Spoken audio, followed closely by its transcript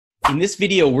In this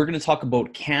video, we're going to talk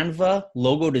about Canva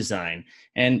logo design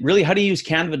and really how to use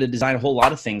Canva to design a whole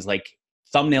lot of things like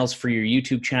thumbnails for your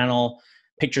YouTube channel,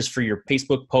 pictures for your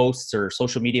Facebook posts or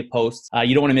social media posts.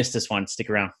 You don't want to miss this one. Stick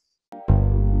around.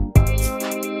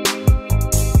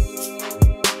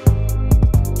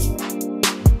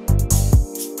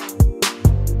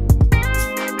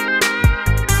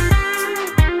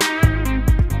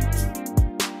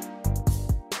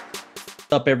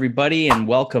 What's up, everybody, and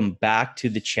welcome back to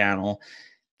the channel.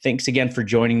 Thanks again for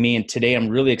joining me, and today I'm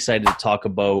really excited to talk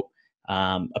about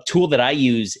a tool that I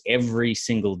use every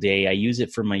single day. I use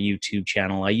it for my YouTube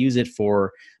channel. I use it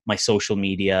for my social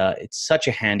media. It's such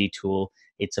a handy tool.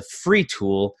 It's a free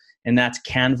tool, and that's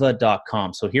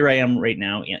canva.com. So here I am right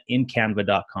now in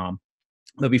canva.com.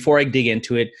 But before I dig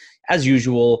into it, as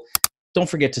usual, don't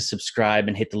forget to subscribe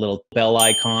and hit the little bell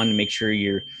icon and make sure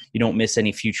you don't miss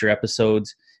any future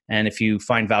episodes. And if you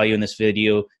find value in this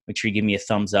video, make sure you give me a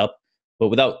thumbs up. But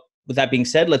with that being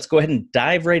said, let's go ahead and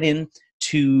dive right in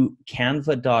to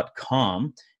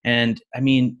canva.com. And I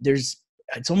mean, it's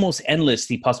almost endless,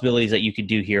 the possibilities that you could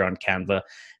do here on Canva.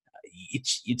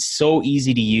 It's so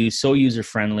easy to use, so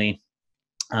user-friendly.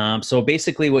 So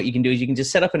basically what you can do is you can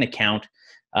just set up an account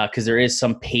because there is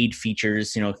some paid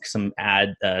features, some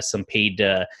paid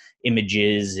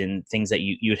images and things that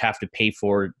you'd have to pay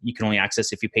for. You can only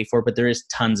access if you pay for it, but there is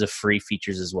tons of free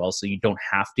features as well. So you don't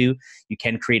have to. You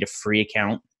can create a free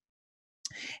account.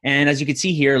 And as you can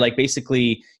see here, like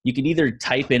basically you can either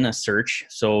type in a search.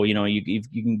 So, you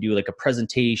can do like a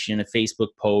presentation, a Facebook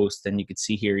post, and you can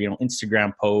see here,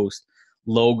 Instagram post,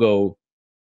 logo.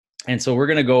 And so we're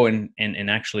going to go and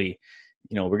actually,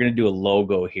 we're going to do a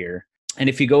logo here. And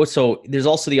if you go, so there's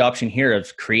also the option here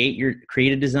of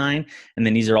create a design. And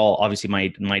then these are all obviously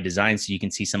my designs. So you can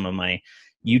see some of my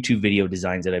YouTube video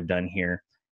designs that I've done here.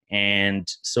 And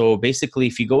so basically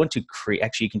if you go into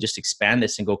actually you can just expand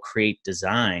this and go create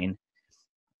design.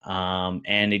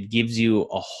 And it gives you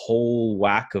a whole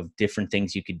whack of different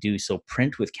things you could do. So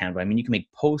print with Canva. I mean, you can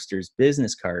make posters,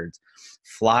 business cards,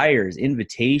 flyers,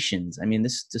 invitations. I mean,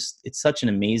 it's such an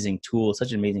amazing tool,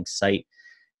 such an amazing site.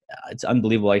 It's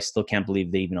unbelievable. I still can't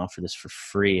believe they even offer this for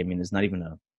free. I mean, there's not even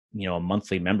a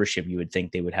monthly membership you would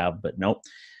think they would have, but nope.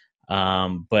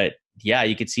 But yeah,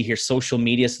 you can see here social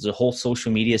media. So there's a whole social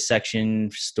media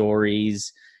section,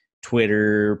 stories,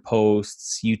 Twitter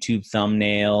posts, YouTube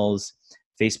thumbnails,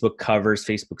 Facebook covers,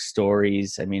 Facebook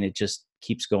stories. I mean, it just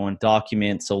keeps going.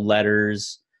 Documents, so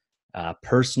letters,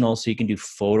 personal. So you can do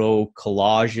photo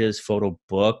collages, photo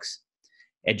books,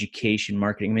 education,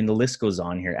 marketing. I mean, the list goes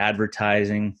on here.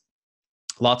 Advertising,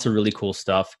 lots of really cool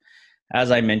stuff.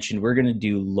 As I mentioned, we're going to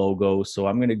do logo. So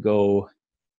I'm going to go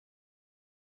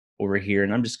over here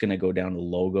and I'm just going to go down to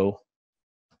logo.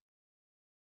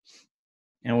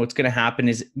 And what's going to happen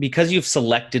is because you've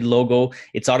selected logo,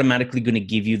 it's automatically going to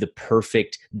give you the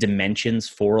perfect dimensions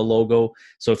for a logo.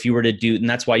 So if you were to do, and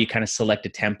that's why you kind of select a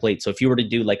template. So if you were to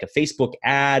do like a Facebook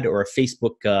ad or a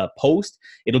Facebook post,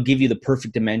 it'll give you the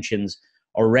perfect dimensions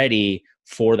already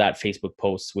for that Facebook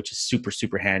post, which is super,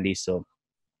 super handy. So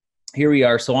here we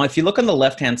are. So if you look on the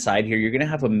left-hand side here, you're going to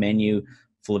have a menu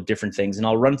full of different things, and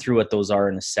I'll run through what those are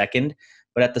in a second.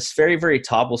 But at this very, very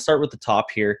top, we'll start with the top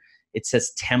here. It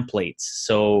says templates.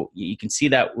 So you can see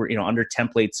that we're, under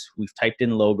templates, we've typed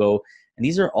in logo, and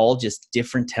these are all just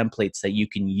different templates that you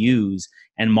can use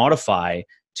and modify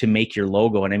to make your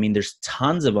logo. And I mean, there's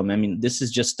tons of them. I mean, this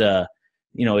is just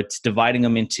it's dividing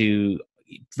them into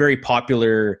very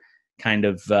popular kind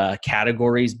of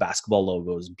categories: basketball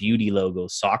logos, beauty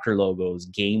logos, soccer logos,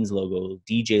 games logos,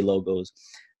 DJ logos.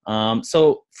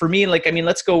 So for me,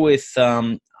 let's go with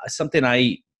something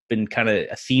a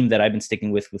theme that I've been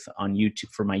sticking with on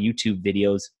YouTube for my YouTube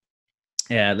videos.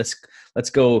 Yeah, let's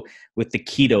go with the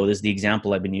keto. This is the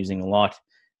example I've been using a lot.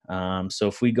 So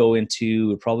if we go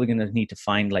into, we're probably going to need to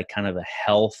find like kind of a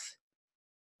health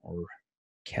or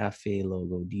cafe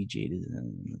logo, DJ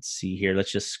design. Let's see here.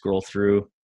 Let's just scroll through.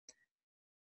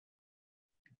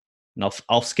 And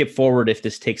I'll skip forward if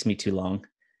this takes me too long.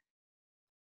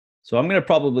 So I'm going to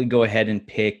probably go ahead and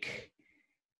pick,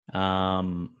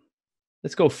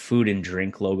 let's go food and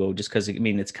drink logo, just because, I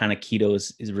mean, it's kind of keto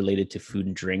is related to food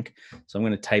and drink. So I'm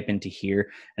going to type into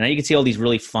here. And now you can see all these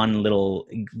really fun little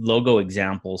logo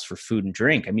examples for food and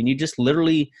drink. I mean, you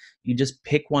just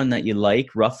pick one that you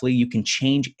like. Roughly, you can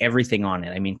change everything on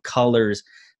it. I mean, colors,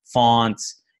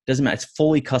 fonts, doesn't matter. It's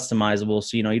fully customizable.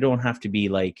 So, you don't have to be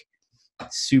like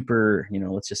super,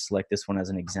 let's just select this one as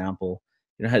an example.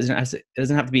 It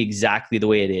doesn't have to be exactly the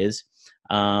way it is.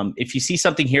 If you see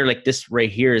something here like this right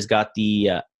here has got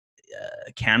the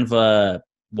Canva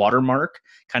watermark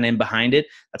kind of in behind it.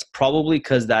 That's probably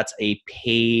because that's a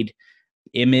paid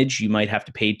image. You might have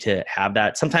to pay to have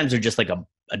that. Sometimes they're just like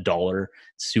a dollar,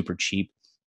 super cheap.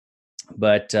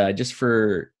 But just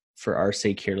for our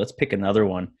sake here, let's pick another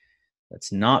one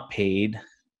that's not paid.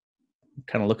 I'm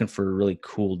kind of looking for a really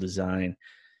cool design.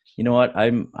 You know what?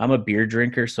 I'm a beer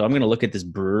drinker, so I'm going to look at this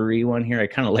brewery one here. I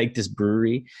kind of like this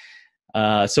brewery.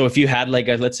 So if you had like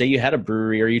let's say you had a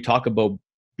brewery, or you talk about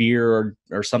beer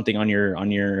or something on your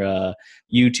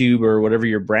YouTube or whatever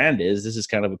your brand is, this is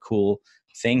kind of a cool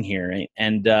thing here, right?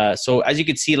 And so as you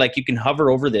can see, like, you can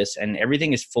hover over this and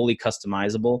everything is fully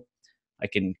customizable. I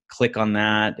can click on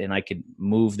that and I could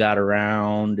move that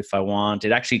around if I want.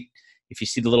 It actually, if you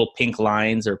see the little pink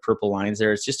lines or purple lines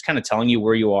there, it's just kind of telling you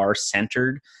where you are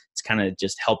centered. It's kind of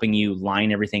just helping you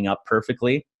line everything up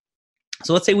perfectly.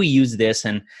 So let's say we use this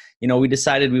and, we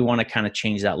decided we want to kind of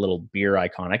change that little beer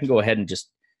icon. I can go ahead and just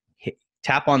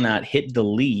tap on that, hit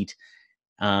delete.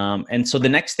 And so the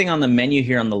next thing on the menu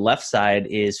here on the left side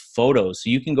is photos. So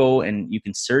you can go and you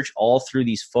can search all through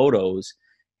these photos.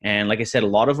 And like I said, a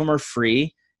lot of them are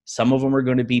free. Some of them are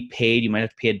going to be paid. You might have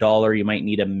to pay $1. You might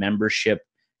need a membership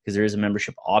because there is a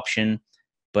membership option.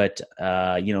 But,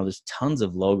 there's tons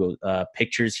of logo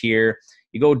pictures here.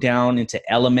 You go down into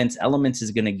elements. Elements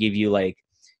is going to give you like,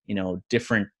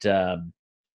 different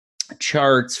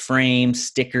charts, frames,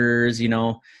 stickers,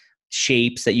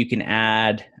 shapes that you can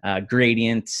add,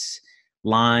 gradients,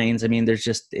 lines. I mean, there's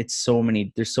so many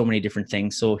different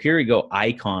things. So here we go,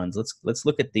 icons. Let's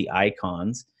look at the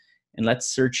icons and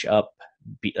let's search up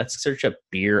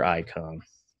beer icon.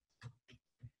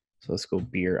 So let's go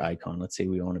beer icon. Let's say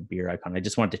we want a beer icon. I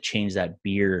just want to change that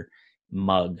beer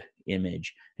mug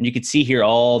image. And you can see here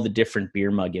all the different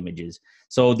beer mug images.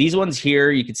 So these ones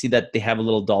here, you can see that they have a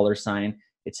little dollar sign.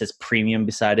 It says premium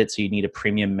beside it. So you need a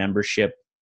premium membership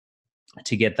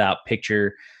to get that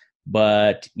picture.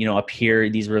 But, up here,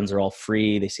 these ones are all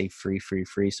free. They say free, free,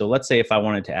 free. So let's say if I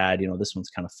wanted to add, this one's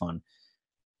kind of fun.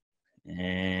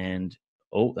 And,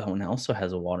 that one also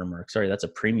has a watermark. Sorry, that's a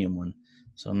premium one.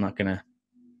 So I'm not going to,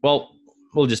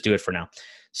 we'll just do it for now.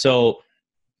 So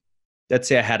let's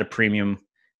say I had a premium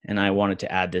and I wanted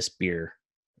to add this beer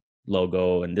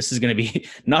logo. And this is going to be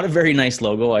not a very nice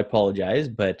logo. I apologize.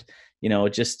 But,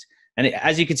 and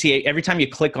as you can see, every time you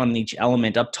click on each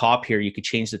element up top here, you could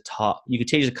change the top. You could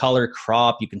change the color,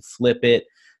 crop. You can flip it.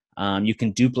 You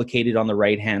can duplicate it on the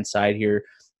right-hand side here.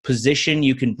 Position,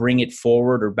 you can bring it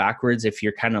forward or backwards if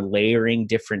you're kind of layering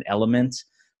different elements,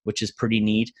 which is pretty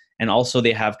neat. And also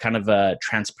they have kind of a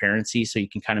transparency, so you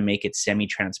can kind of make it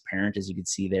semi-transparent, as you can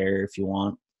see there if you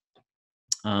want.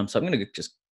 So I'm going to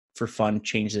just, for fun,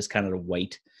 change this kind of to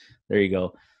white. There you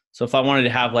go. So if I wanted to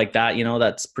have like that,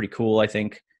 that's pretty cool, I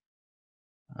think.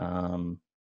 Kind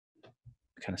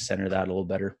of center that a little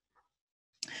better.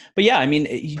 But yeah, I mean,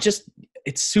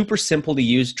 it's super simple to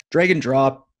use. Drag and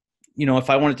drop. If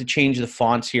I wanted to change the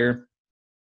fonts here,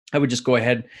 I would just go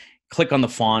ahead, click on the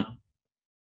font.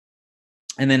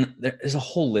 And then there's a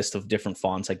whole list of different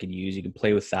fonts I could use. You can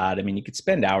play with that. I mean, you could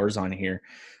spend hours on here.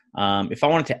 If I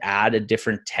wanted to add a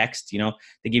different text,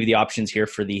 they give you the options here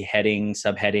for the headings,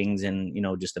 subheadings, and,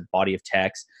 just a body of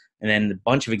text. And then a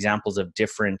bunch of examples of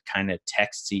different kind of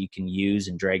texts that you can use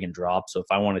and drag and drop. So if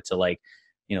I wanted to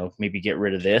maybe get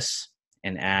rid of this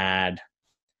and add,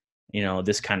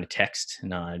 this kind of text,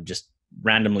 and just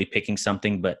randomly picking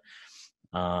something, but,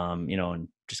 and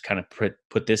just kind of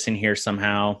put this in here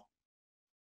somehow.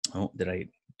 Oh, I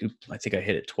think I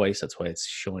hit it twice. That's why it's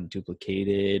showing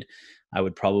duplicated. I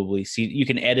would probably see, you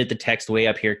can edit the text way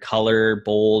up here, color,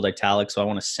 bold, italic. So I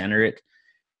want to center it,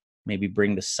 maybe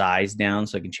bring the size down.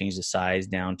 So I can change the size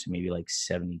down to maybe like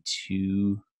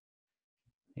 72,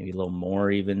 maybe a little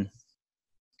more even,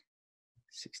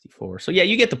 64. So yeah,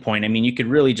 you get the point. I mean, you could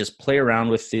really just play around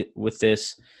with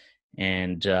this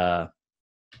and,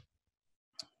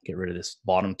 get rid of this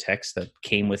bottom text that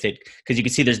came with it, because you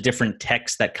can see there's different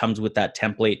text that comes with that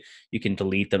template. You can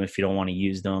delete them if you don't want to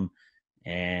use them.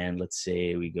 And let's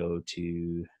say we go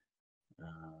to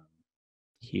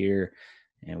here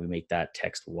and we make that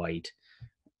text white,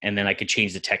 and then I could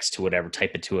change the text to whatever,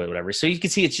 type it to it, whatever. So you can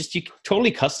see it's just, you can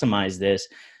totally customize this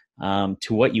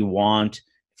to what you want.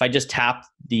 If I just tap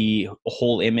the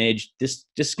whole image, this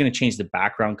is going to change the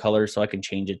background color, so I can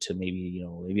change it to maybe,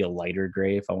 maybe a lighter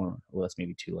gray if I want. Well, that's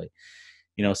maybe too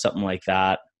light, something like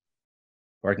that.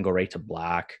 Or I can go right to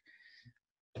black.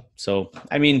 So,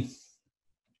 I mean,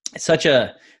 it's such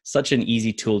an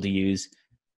easy tool to use.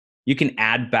 You can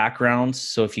add backgrounds.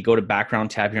 So if you go to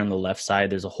background tab here on the left side,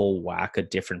 there's a whole whack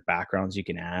of different backgrounds you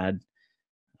can add,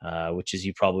 which is,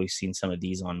 you've probably seen some of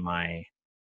these on my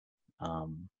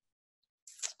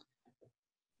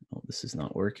Oh, this is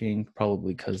not working.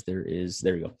 Probably because there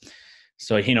we go.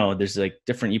 So, you know, there's like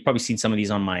different, you've probably seen some of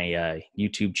these on my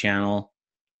YouTube channel.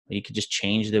 You could just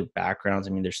change the backgrounds.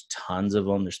 I mean, there's tons of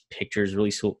them. There's pictures,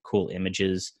 really cool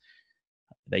images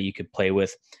that you could play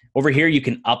with. Over here, you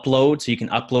can upload. So you can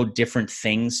upload different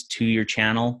things to your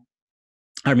channel.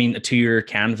 I mean, to your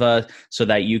Canva, so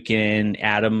that you can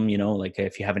add them, you know, like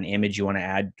if you have an image you want to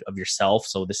add of yourself.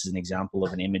 So this is an example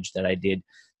of an image that I did,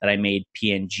 that I made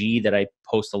PNG, that I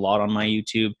post a lot on my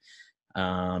YouTube.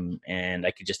 And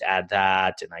I could just add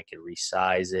that, and I could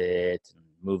resize it and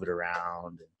move it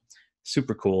around.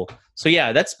 Super cool. So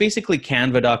yeah, that's basically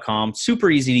canva.com. Super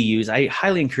easy to use. I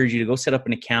highly encourage you to go set up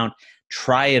an account,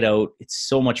 try it out. It's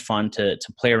so much fun to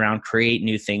play around, create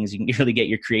new things. You can really get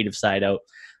your creative side out.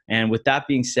 And with that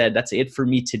being said, that's it for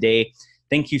me today.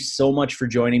 Thank you so much for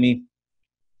joining me.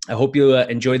 I hope you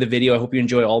enjoy the video. I hope you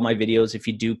enjoy all my videos. If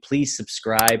you do, please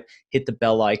subscribe, hit the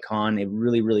bell icon. I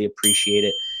really, really appreciate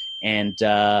it. And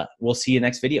we'll see you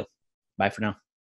next video. Bye for now.